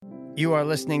You are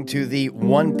listening to the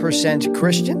 1%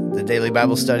 Christian, the daily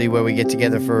Bible study where we get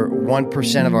together for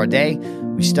 1% of our day.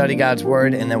 We study God's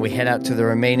Word, and then we head out to the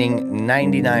remaining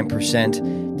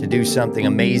 99% to do something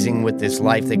amazing with this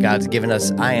life that God's given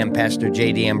us. I am Pastor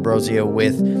J.D. Ambrosio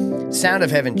with Sound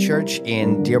of Heaven Church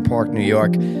in Deer Park, New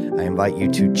York. I invite you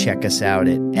to check us out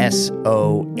at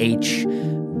soh.church,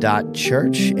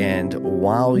 and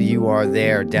while you are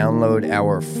there, download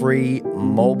our free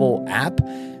mobile app.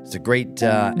 It's a great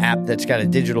app that's got a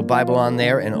digital Bible on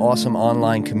there, an awesome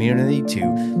online community to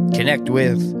connect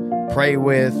with, pray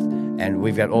with, and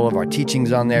we've got all of our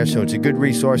teachings on there, so it's a good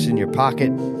resource in your pocket.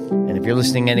 And if you're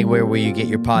listening anywhere where you get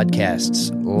your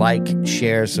podcasts, like,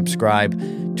 share, subscribe,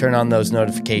 turn on those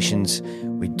notifications.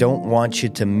 We don't want you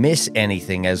to miss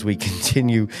anything as we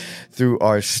continue through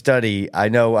our study. I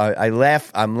know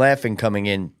I'm laughing coming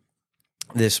in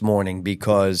this morning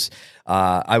because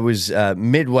I was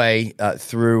midway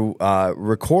through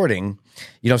recording.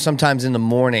 You know, sometimes in the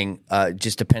morning,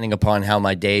 just depending upon how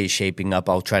my day is shaping up,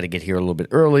 I'll try to get here a little bit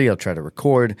early. I'll try to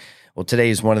record. Well, today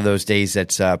is one of those days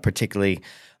that's particularly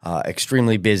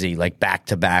extremely busy, like back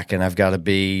to back, and I've got to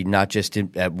be not just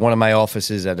at one of my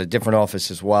offices, at a different office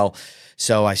as well.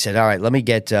 So I said, all right, let me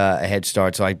get a head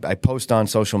start. So I post on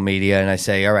social media and I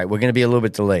say, all right, we're going to be a little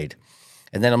bit delayed.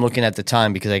 And then I'm looking at the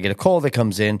time because I get a call that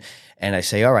comes in, and I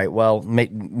say, all right, well, we're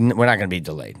not going to be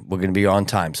delayed. We're going to be on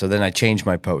time. So then I change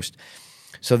my post.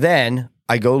 So then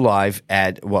I go live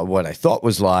at what I thought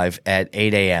was live at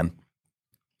 8 a.m.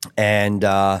 And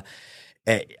I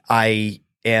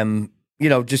am,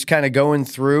 just kind of going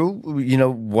through,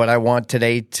 what I want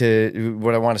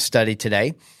to study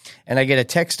today. And I get a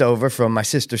text over from my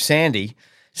sister Sandy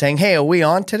saying, hey, are we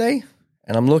on today?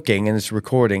 And I'm looking, and it's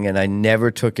recording, and I never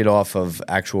took it off of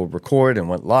actual record and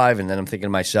went live. And then I'm thinking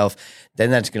to myself, then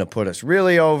that's going to put us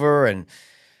really over, and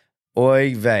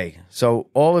oy vey. So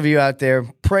all of you out there,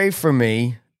 pray for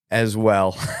me as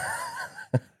well.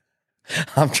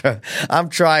 I'm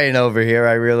trying over here.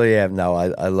 I really am. No,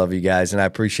 I love you guys, and I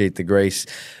appreciate the grace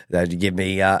that you give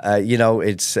me.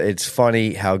 It's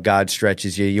funny how God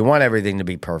stretches you. You want everything to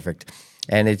be perfect,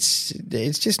 and it's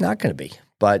just not going to be.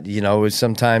 But,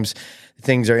 sometimes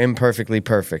things are imperfectly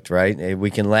perfect, right? We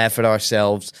can laugh at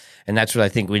ourselves, and that's what I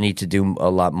think we need to do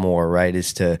a lot more, right?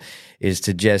 Is to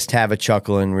just have a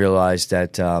chuckle and realize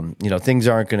that things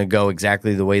aren't going to go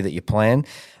exactly the way that you plan,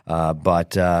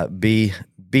 but be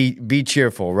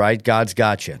cheerful, right? God's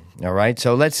got you. All right,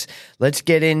 so let's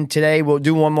get in today. We'll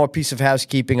do one more piece of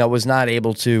housekeeping. I was not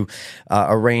able to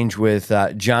arrange with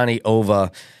Johnny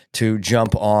Ova to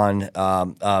jump on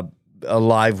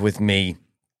live with me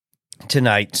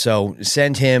tonight, so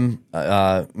send him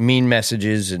mean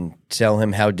messages and tell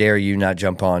him how dare you not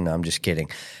jump on. I'm just kidding.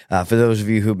 For those of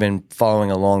you who've been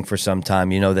following along for some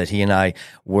time, you know that he and I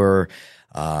were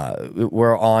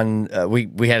on.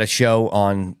 We had a show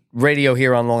on radio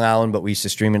here on Long Island, but we used to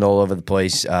stream it all over the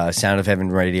place. Sound of Heaven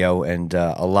Radio, and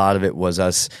a lot of it was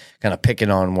us kind of picking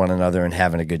on one another and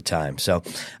having a good time. So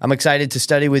I'm excited to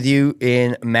study with you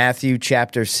in Matthew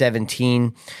chapter 17.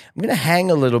 I'm going to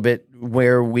hang a little bit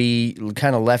where we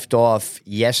kind of left off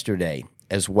yesterday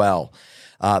as well,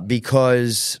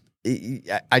 because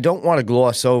I don't want to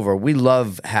gloss over. We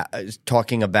love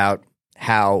talking about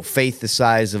how faith the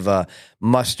size of a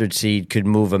mustard seed could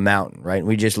move a mountain, right?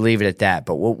 We just leave it at that.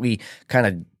 But what we kind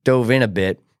of dove in a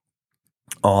bit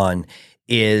on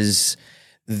is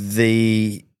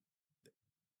the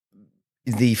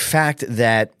fact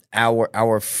that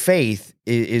our faith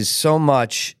is so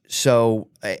much so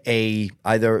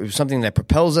either something that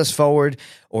propels us forward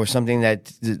or something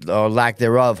that, or lack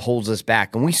thereof, holds us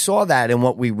back. And we saw that in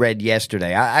what we read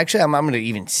yesterday. I'm going to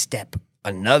even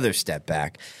another step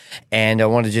back, and I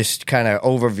want to just kind of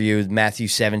overview Matthew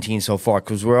 17 so far,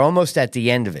 because we're almost at the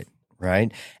end of it,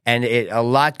 right? And a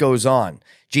lot goes on.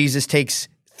 Jesus takes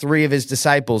 3 of his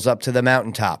disciples up to the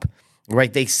mountaintop,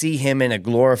 right? They see him in a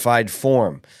glorified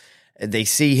form. They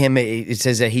see him, it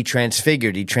says that he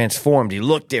transfigured, he transformed, he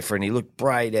looked different, he looked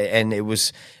bright, and it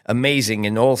was amazing.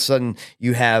 And all of a sudden,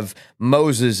 you have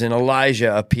Moses and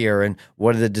Elijah appear, and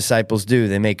what do the disciples do?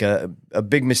 They make a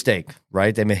big mistake,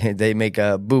 right? They make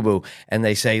a boo-boo, and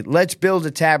they say, let's build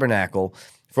a tabernacle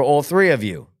for all 3 of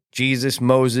you, Jesus,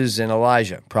 Moses, and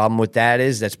Elijah. Problem with that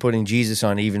is that's putting Jesus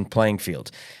on even playing field.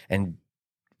 And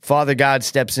Father God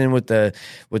steps in with the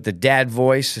dad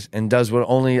voice and does what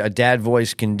only a dad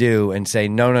voice can do and say,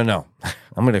 no,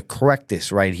 I'm going to correct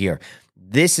this right here.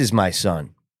 This is my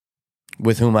son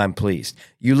with whom I'm pleased.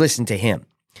 You listen to him.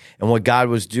 And what God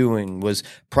was doing was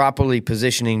properly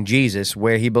positioning Jesus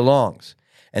where he belongs,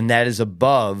 and that is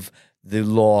above the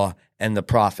law and the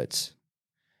prophets.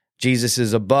 Jesus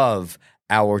is above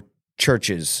our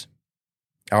churches,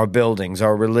 our buildings,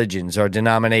 our religions, our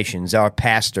denominations, our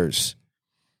pastors.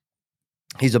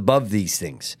 He's above these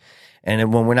things.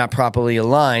 And when we're not properly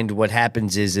aligned, what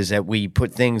happens is that we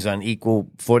put things on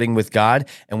equal footing with God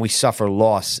and we suffer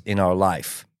loss in our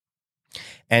life.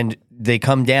 And they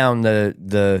come down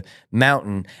the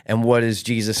mountain, and what does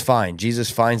Jesus find? Jesus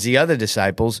finds the other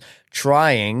disciples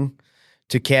trying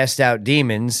to cast out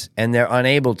demons, and they're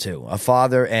unable to. A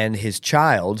father and his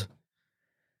child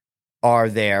are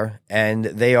there, and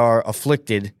they are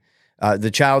afflicted.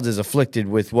 The child is afflicted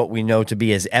with what we know to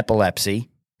be as epilepsy,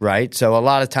 right? So a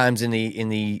lot of times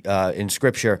in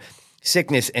Scripture,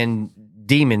 sickness and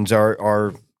demons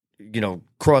are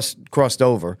crossed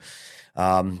over.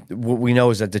 What we know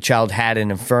is that the child had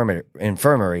an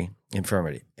infirmity.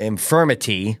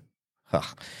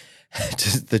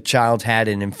 The child had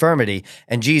an infirmity,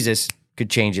 and Jesus could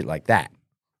change it like that.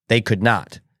 They could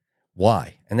not.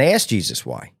 Why? And they asked Jesus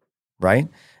why, right?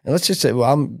 And let's just say,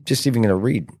 well, I'm just even going to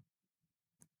read,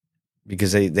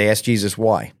 because they asked Jesus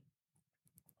why.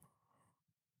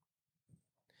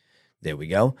 There we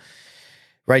go.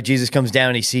 Right, Jesus comes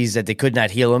down, he sees that they could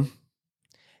not heal him,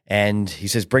 and he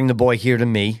says, bring the boy here to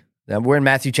me. Now, we're in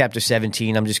Matthew chapter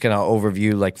 17. I'm just going to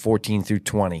overview like 14 through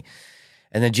 20.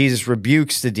 And then Jesus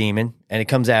rebukes the demon, and it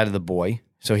comes out of the boy.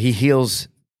 So he heals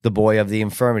the boy of the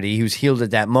infirmity. He was healed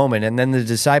at that moment. And then the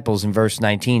disciples in verse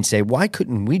 19 say, why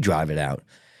couldn't we drive it out?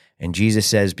 And Jesus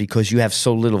says, because you have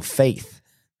so little faith.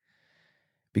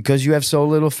 Because you have so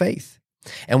little faith.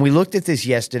 And we looked at this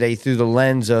yesterday through the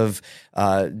lens of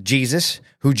Jesus,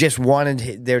 who just wanted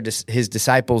his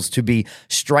disciples to be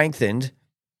strengthened,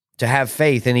 to have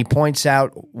faith. And he points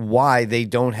out why they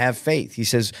don't have faith. He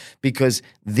says, because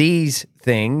these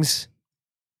things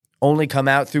only come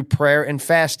out through prayer and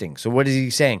fasting. So what is he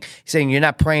saying? He's saying you're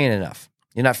not praying enough.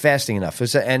 You're not fasting enough.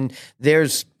 And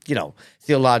there's,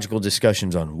 theological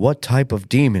discussions on what type of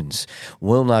demons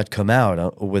will not come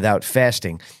out without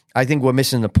fasting. I think we're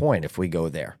missing the point if we go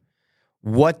there.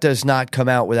 What does not come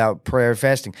out without prayer and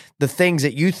fasting? The things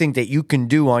that you think that you can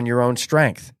do on your own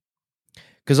strength.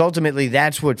 Because ultimately,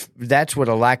 that's what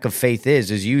a lack of faith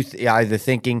is you either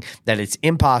thinking that it's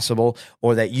impossible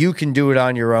or that you can do it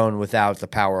on your own without the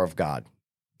power of God,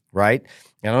 right?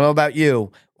 I don't know about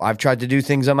you. I've tried to do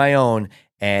things on my own,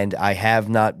 and I have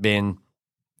not been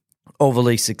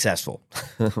overly successful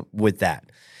with that.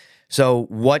 So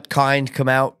what kind come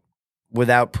out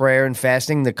without prayer and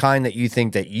fasting? The kind that you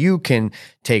think that you can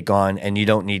take on and you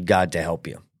don't need God to help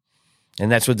you.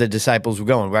 And that's what the disciples were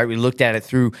going, right? We looked at it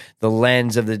through the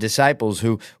lens of the disciples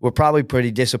who were probably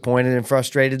pretty disappointed and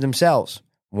frustrated themselves,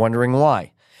 wondering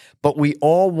why. But we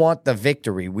all want the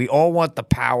victory. We all want the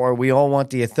power. We all want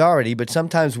the authority, but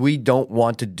sometimes we don't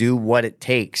want to do what it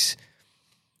takes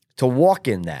to walk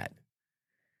in that.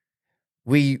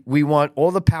 We want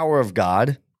all the power of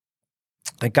God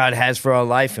that God has for our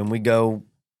life, and we go,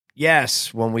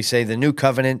 yes, when we say the new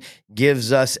covenant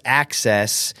gives us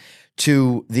access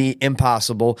to the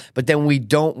impossible, but then we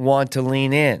don't want to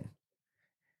lean in.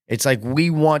 It's like we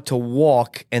want to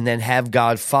walk and then have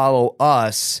God follow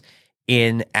us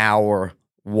in our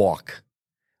walk,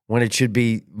 when it should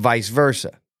be vice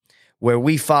versa, where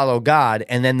we follow God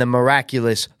and then the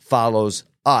miraculous follows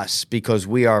us because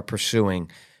we are pursuing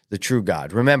the true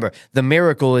God. Remember, the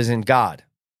miracle isn't God.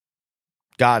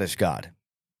 God is God.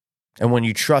 And when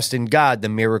you trust in God, the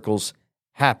miracles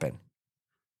happen.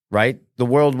 Right? The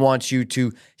world wants you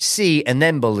to see and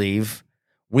then believe.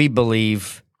 We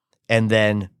believe and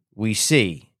then we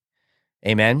see.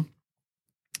 Amen?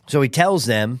 So he tells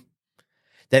them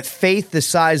that faith the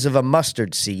size of a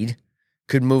mustard seed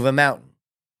could move a mountain.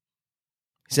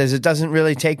 He says it doesn't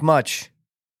really take much.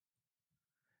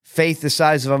 Faith the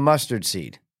size of a mustard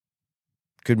seed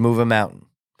could move a mountain.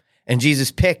 And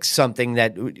Jesus picks something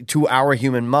that to our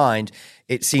human mind,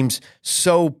 it seems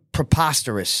so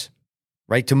preposterous,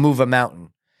 right, to move a mountain.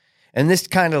 And this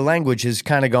kind of language has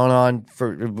kind of gone on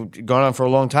for a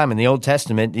long time. In the Old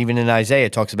Testament, even in Isaiah,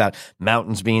 it talks about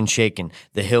mountains being shaken,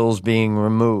 the hills being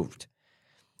removed.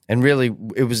 And really,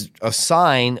 it was a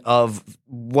sign of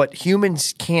what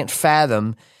humans can't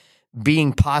fathom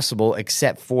being possible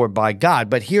except for by God.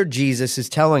 But here Jesus is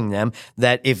telling them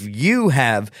that if you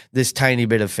have this tiny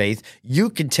bit of faith, you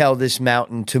can tell this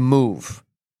mountain to move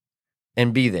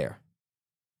and be there.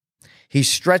 He's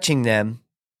stretching them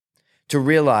to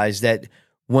realize that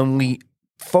when we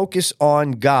focus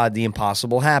on God, the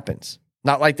impossible happens.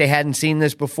 Not like they hadn't seen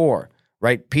this before,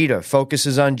 right? Peter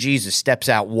focuses on Jesus, steps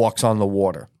out, walks on the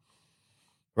water,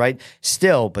 right?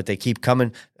 Still, but they keep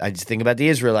coming. I just think about the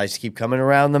Israelites keep coming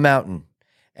around the mountain.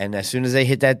 And as soon as they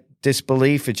hit that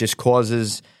disbelief, it just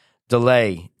causes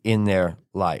delay in their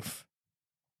life.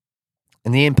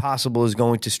 And the impossible is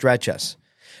going to stretch us.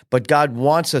 But God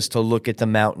wants us to look at the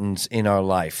mountains in our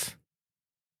life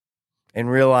and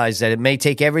realize that it may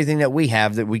take everything that we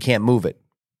have that we can't move it.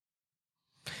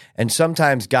 And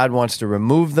sometimes God wants to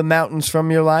remove the mountains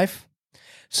from your life.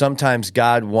 Sometimes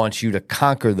God wants you to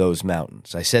conquer those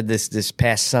mountains. I said this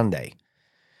past Sunday.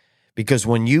 Because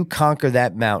when you conquer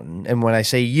that mountain, and when I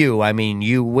say you, I mean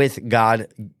you with God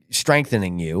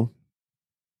strengthening you.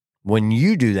 When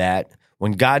you do that,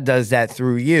 when God does that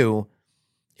through you,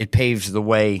 it paves the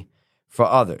way for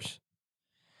others.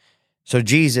 So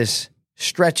Jesus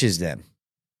stretches them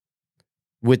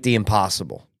with the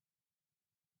impossible.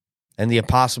 And the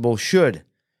impossible should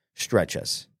stretch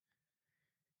us.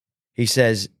 He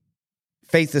says,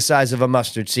 faith the size of a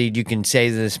mustard seed, you can say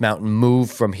to this mountain,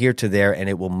 move from here to there, and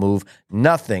it will move.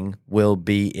 Nothing will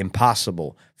be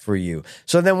impossible for you.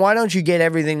 So then why don't you get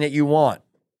everything that you want?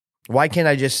 Why can't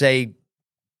I just say,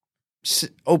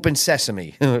 open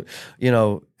sesame,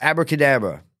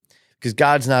 abracadabra? Because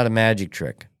God's not a magic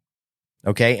trick,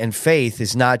 okay? And faith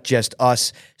is not just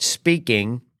us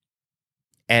speaking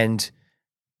and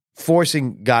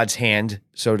forcing God's hand,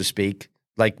 so to speak,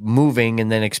 like moving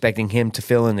and then expecting him to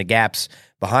fill in the gaps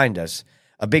behind us.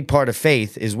 A big part of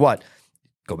faith is what?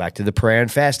 Go back to the prayer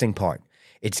and fasting part.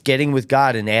 It's getting with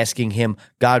God and asking him,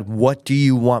 God, what do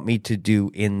you want me to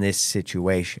do in this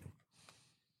situation?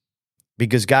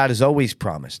 Because God has always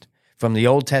promised, from the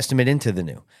Old Testament into the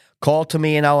New, call to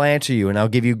me and I'll answer you, and I'll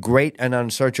give you great and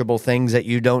unsearchable things that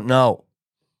you don't know.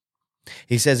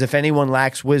 He says, if anyone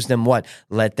lacks wisdom, what?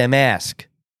 Let them ask.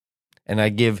 And I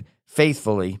give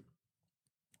faithfully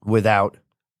without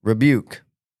rebuke.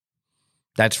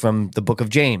 That's from the book of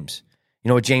James. You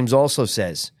know what James also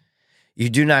says? You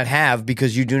do not have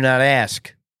because you do not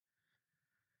ask.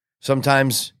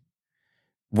 Sometimes,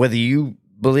 whether you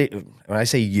believe, when I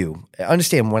say you,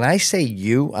 understand, when I say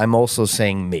you, I'm also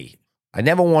saying me. I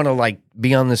never want to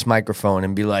be on this microphone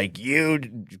and be like, you,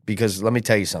 because let me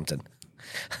tell you something.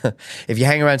 If you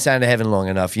hang around Sound of Heaven long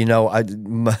enough, and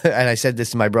I said this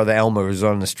to my brother Elmer, who's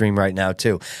on the stream right now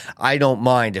too, I don't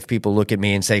mind if people look at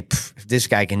me and say, if this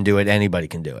guy can do it, anybody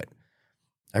can do it.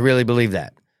 I really believe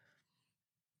that.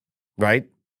 Right?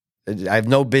 I have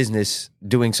no business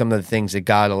doing some of the things that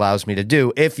God allows me to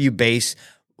do if you base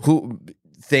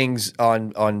things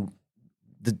on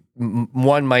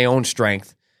one, my own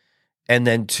strength, and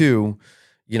then two,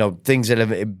 things that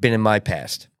have been in my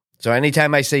past. So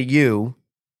anytime I say you,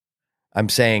 I'm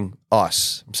saying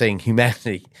us. I'm saying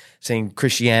humanity, saying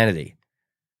Christianity.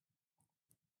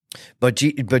 But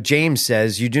James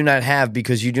says, you do not have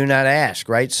because you do not ask,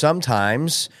 right?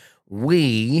 Sometimes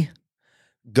we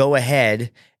go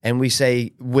ahead and we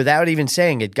say, without even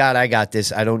saying it, God, I got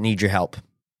this. I don't need your help.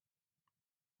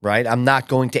 Right? I'm not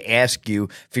going to ask you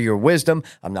for your wisdom.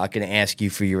 I'm not going to ask you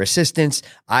for your assistance.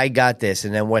 I got this.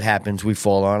 And then what happens? We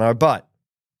fall on our butt.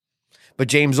 But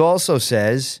James also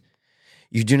says,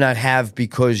 you do not have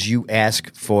because you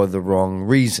ask for the wrong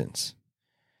reasons.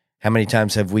 How many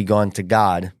times have we gone to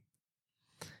God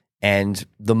and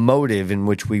the motive in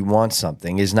which we want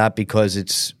something is not because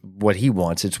it's what he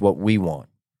wants, it's what we want.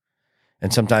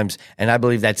 And sometimes, and I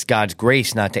believe that's God's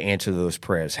grace not to answer those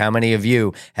prayers. How many of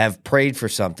you have prayed for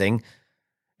something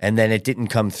and then it didn't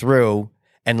come through,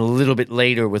 and a little bit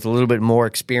later with a little bit more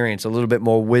experience, a little bit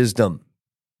more wisdom,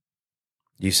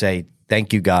 you say,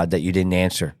 thank you, God, that you didn't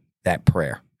answer that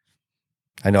prayer.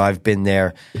 I know I've been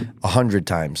there 100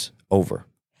 times over.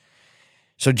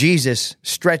 So Jesus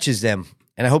stretches them,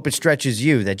 and I hope it stretches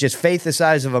you, that just faith the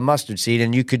size of a mustard seed,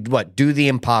 and you could, do the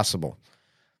impossible.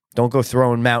 Don't go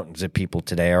throwing mountains at people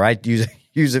today, all right?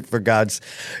 Use it for God's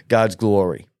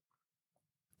glory,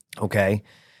 okay?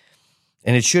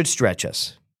 And it should stretch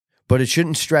us, but it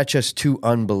shouldn't stretch us to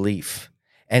unbelief.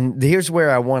 And here's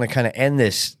where I want to kind of end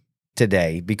this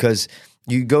today, because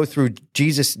you go through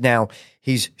Jesus now.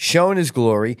 He's shown his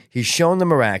glory. He's shown the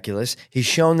miraculous. He's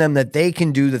shown them that they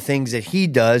can do the things that he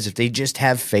does if they just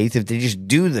have faith, if they just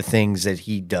do the things that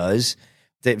he does,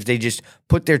 if they just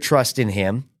put their trust in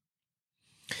him.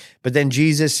 But then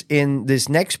Jesus, in this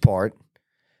next part,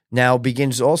 now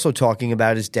begins also talking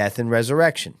about his death and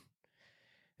resurrection.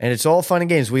 And it's all fun and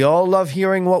games. We all love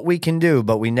hearing what we can do,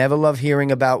 but we never love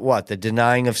hearing about what? The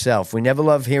denying of self. We never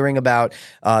love hearing about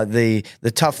the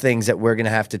tough things that we're going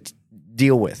to have to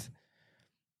deal with.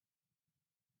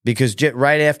 Because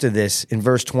right after this, in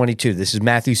verse 22, this is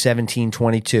Matthew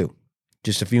 17:22.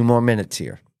 Just a few more minutes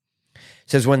here.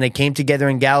 It says, when they came together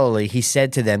in Galilee, he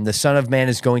said to them, the Son of Man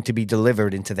is going to be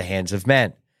delivered into the hands of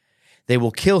men. They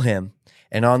will kill him,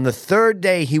 and on the third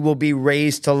day he will be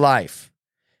raised to life.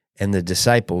 And the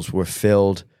disciples were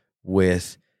filled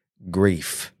with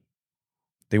grief.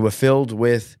 They were filled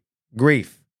with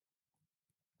grief.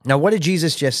 Now, what did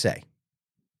Jesus just say?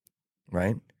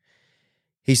 Right?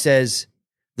 He says,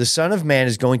 the Son of Man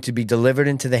is going to be delivered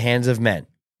into the hands of men,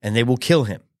 and they will kill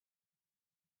him.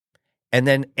 And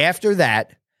then after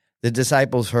that, the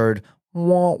disciples heard,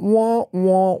 wah, wah,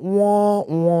 wah, wah,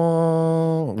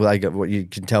 wah. Like what you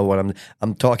can tell what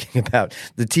I'm talking about.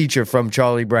 The teacher from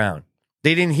Charlie Brown.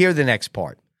 They didn't hear the next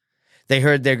part. They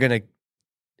heard they're going to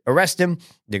arrest him.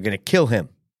 They're going to kill him.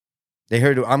 They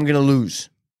heard, I'm going to lose.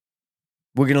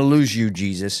 We're going to lose you,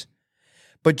 Jesus.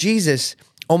 But Jesus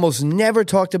almost never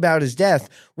talked about his death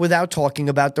without talking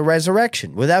about the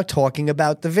resurrection, without talking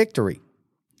about the victory.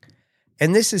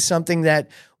 And this is something that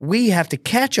we have to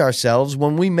catch ourselves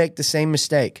when we make the same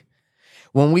mistake.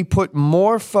 When we put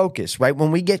more focus, right?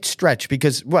 When we get stretched,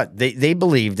 because what? They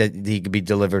believe that he could be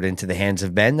delivered into the hands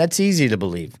of men. That's easy to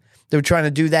believe. They were trying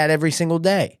to do that every single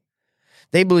day.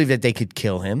 They believed that they could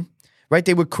kill him, right?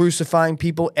 They were crucifying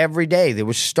people every day. They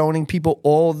were stoning people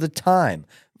all the time.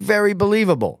 Very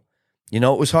believable. You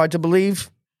know, it was hard to believe?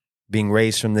 Being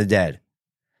raised from the dead.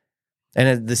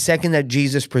 And the second that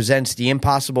Jesus presents the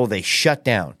impossible, they shut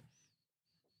down.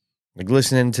 Like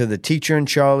listening to the teacher and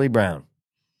Charlie Brown.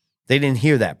 They didn't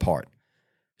hear that part.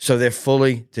 So they're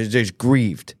just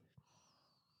grieved.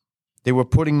 They were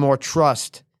putting more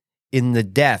trust in the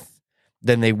death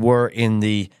than they were in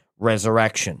the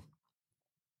resurrection.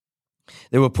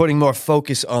 They were putting more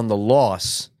focus on the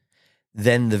loss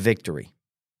than the victory.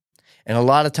 And a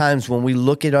lot of times when we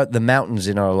look at the mountains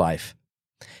in our life,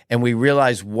 and we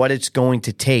realize what it's going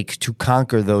to take to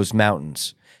conquer those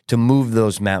mountains, to move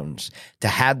those mountains, to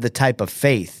have the type of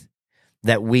faith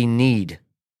that we need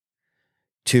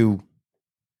to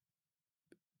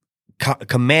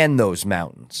command those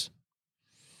mountains.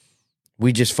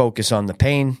 We just focus on the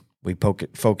pain, we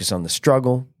focus on the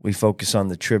struggle, we focus on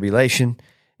the tribulation,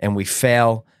 and we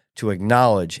fail to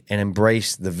acknowledge and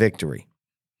embrace the victory.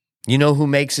 You know who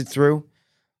makes it through?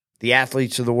 The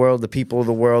athletes of the world, the people of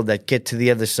the world that get to the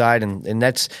other side, and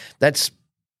that's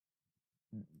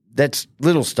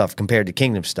little stuff compared to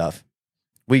kingdom stuff.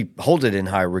 We hold it in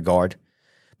high regard.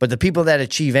 But the people that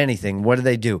achieve anything, what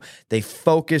do? They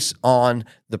focus on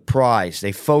the prize.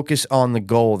 They focus on the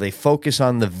goal. They focus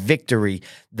on the victory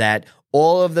that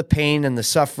all of the pain and the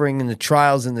suffering and the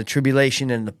trials and the tribulation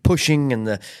and the pushing and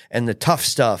the tough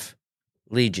stuff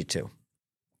lead you to.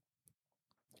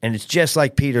 And it's just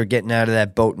like Peter getting out of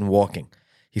that boat and walking.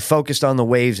 He focused on the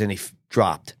waves and he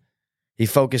dropped. He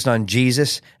focused on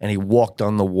Jesus and he walked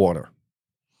on the water.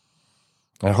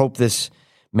 I hope this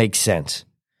makes sense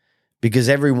because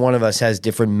every one of us has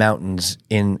different mountains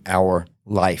in our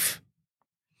life.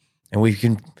 And we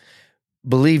can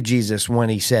believe Jesus when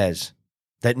he says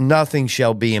that nothing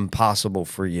shall be impossible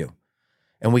for you.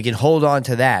 And we can hold on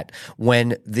to that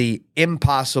when the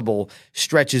impossible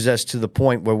stretches us to the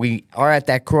point where we are at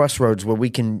that crossroads where we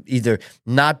can either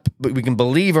we can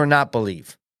believe or not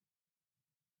believe.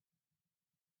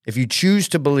 If you choose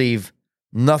to believe,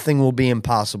 nothing will be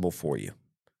impossible for you.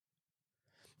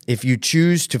 If you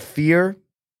choose to fear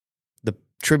the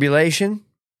tribulation,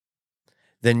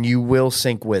 then you will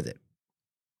sink with it.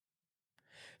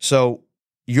 So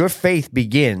your faith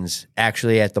begins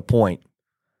actually at the point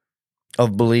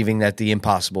of believing that the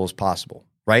impossible is possible,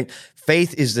 right?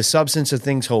 Faith is the substance of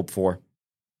things hoped for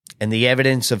and the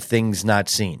evidence of things not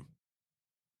seen,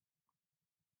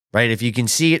 right? If you can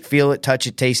see it, feel it, touch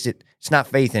it, taste it, it's not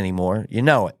faith anymore. You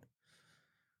know it.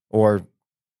 Or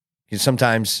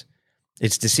sometimes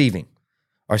it's deceiving.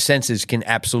 Our senses can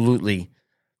absolutely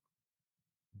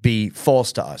be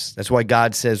false to us. That's why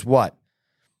God says what?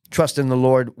 Trust in the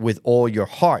Lord with all your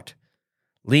heart.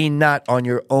 Lean not on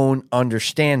your own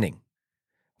understanding,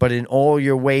 but in all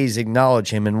your ways acknowledge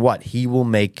him, and what? He will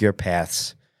make your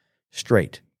paths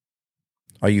straight.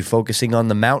 Are you focusing on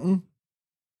the mountain,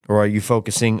 or are you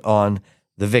focusing on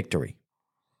the victory?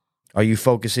 Are you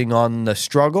focusing on the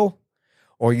struggle,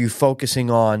 or are you focusing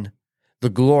on the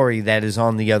glory that is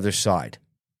on the other side?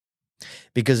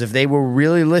 Because if they were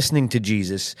really listening to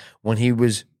Jesus when he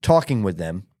was talking with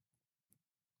them,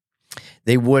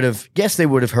 they would have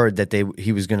heard that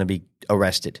he was going to be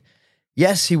arrested.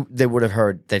 Yes, they would have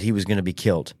heard that he was going to be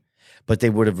killed, but they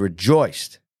would have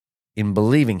rejoiced in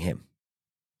believing him,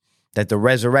 that the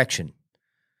resurrection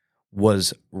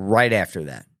was right after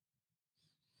that.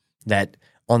 That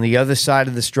on the other side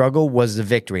of the struggle was the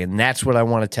victory, and that's what I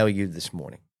want to tell you this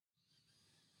morning.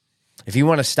 If you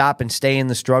want to stop and stay in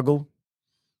the struggle,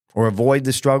 or avoid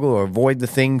the struggle, or avoid the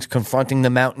things confronting the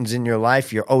mountains in your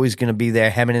life, you're always going to be there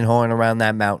hemming and hawing around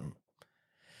that mountain.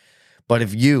 But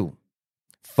if you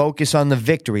Focus on the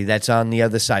victory that's on the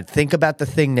other side. Think about the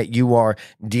thing that you are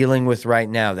dealing with right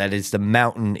now, that is the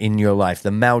mountain in your life,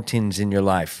 the mountains in your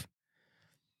life.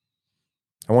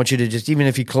 I want you to just, even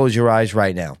if you close your eyes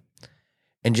right now,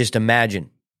 and just imagine,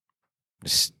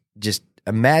 just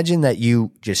imagine that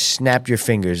you just snapped your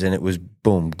fingers and it was,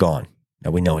 boom, gone.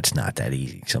 Now, we know it's not that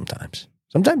easy sometimes.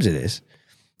 Sometimes it is.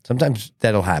 Sometimes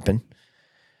that'll happen.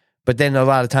 But then a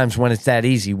lot of times when it's that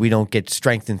easy, we don't get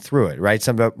strengthened through it, right?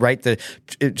 The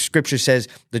scripture says,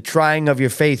 the trying of your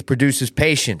faith produces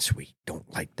patience. We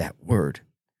don't like that word.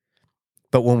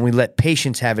 But when we let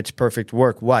patience have its perfect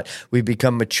work, what? We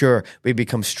become mature. We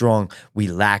become strong. We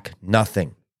lack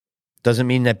nothing. Doesn't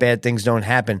mean that bad things don't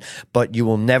happen, but you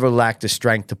will never lack the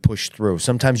strength to push through.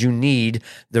 Sometimes you need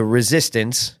the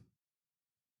resistance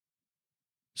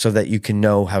so that you can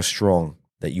know how strong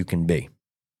that you can be.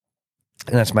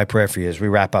 And that's my prayer for you as we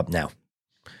wrap up now,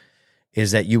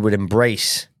 is that you would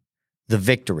embrace the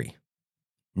victory,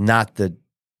 not the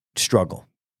struggle.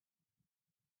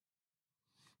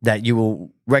 That you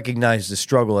will recognize the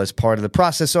struggle as part of the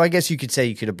process. So I guess you could say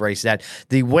you could embrace that.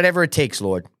 Whatever it takes,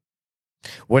 Lord,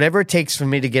 whatever it takes for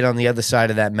me to get on the other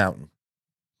side of that mountain.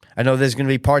 I know there's going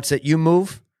to be parts that you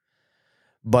move,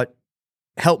 but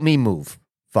help me move,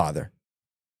 Father.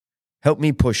 Help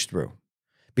me push through.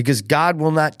 Because God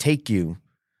will not take you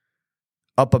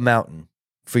up a mountain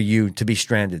for you to be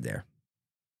stranded there.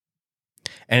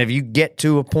 And if you get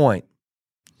to a point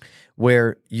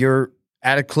where you're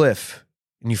at a cliff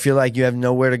and you feel like you have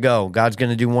nowhere to go, God's going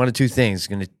to do one of two things.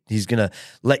 He's going to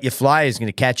let you fly. He's going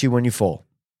to catch you when you fall.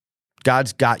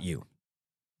 God's got you.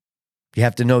 You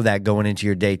have to know that going into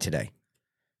your day today.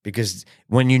 Because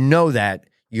when you know that,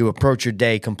 you approach your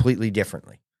day completely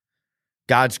differently.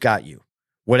 God's got you.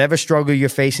 Whatever struggle you're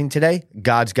facing today,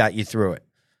 God's got you through it.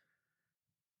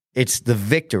 It's the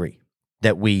victory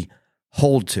that we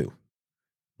hold to,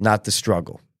 not the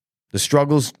struggle. The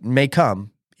struggles may come.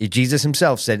 Jesus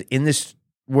himself said, in this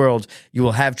world, you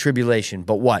will have tribulation.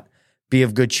 But what? Be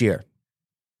of good cheer,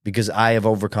 because I have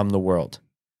overcome the world.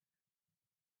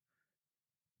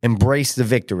 Embrace the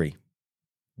victory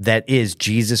that is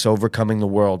Jesus overcoming the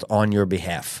world on your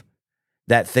behalf.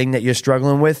 That thing that you're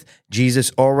struggling with,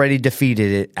 Jesus already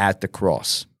defeated it at the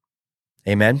cross.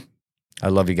 Amen? I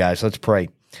love you guys. Let's pray.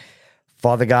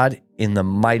 Father God, in the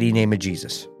mighty name of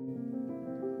Jesus,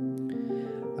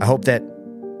 I hope that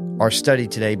our study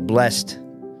today blessed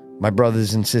my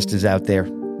brothers and sisters out there.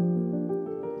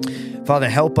 Father,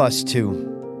 help us to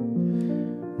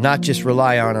not just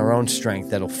rely on our own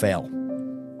strength that'll fail,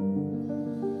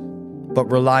 but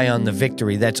rely on the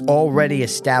victory that's already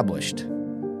established.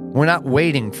 We're not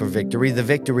waiting for victory. The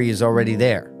victory is already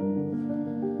there.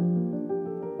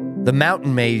 The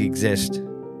mountain may exist,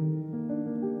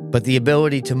 but the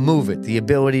ability to move it, the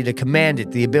ability to command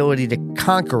it, the ability to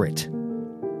conquer it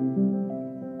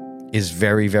is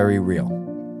very, very real.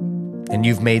 And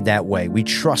you've made that way. We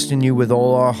trust in you with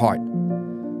all our heart.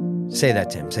 Say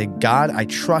that to him. Say, God, I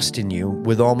trust in you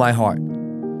with all my heart.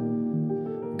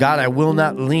 God, I will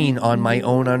not lean on my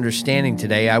own understanding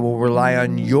today. I will rely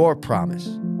on your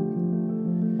promise.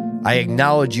 I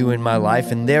acknowledge you in my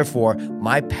life, and therefore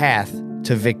my path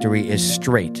to victory is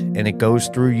straight, and it goes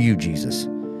through you, Jesus.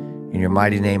 In your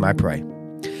mighty name I pray.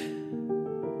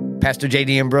 Pastor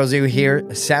J.D. Ambrosio here,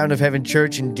 Sound of Heaven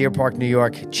Church in Deer Park, New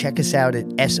York. Check us out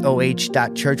at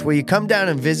soh.church. Will you come down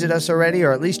and visit us already,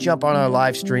 or at least jump on our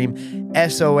live stream,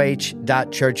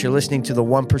 soh.church. You're listening to the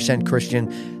 1%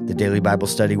 Christian, the daily Bible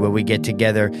study where we get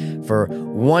together for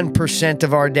 1%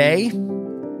 of our day.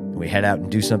 We head out and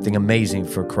do something amazing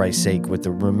for Christ's sake with the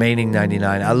remaining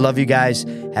 99. I love you guys.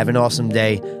 Have an awesome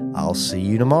day. I'll see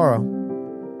you tomorrow.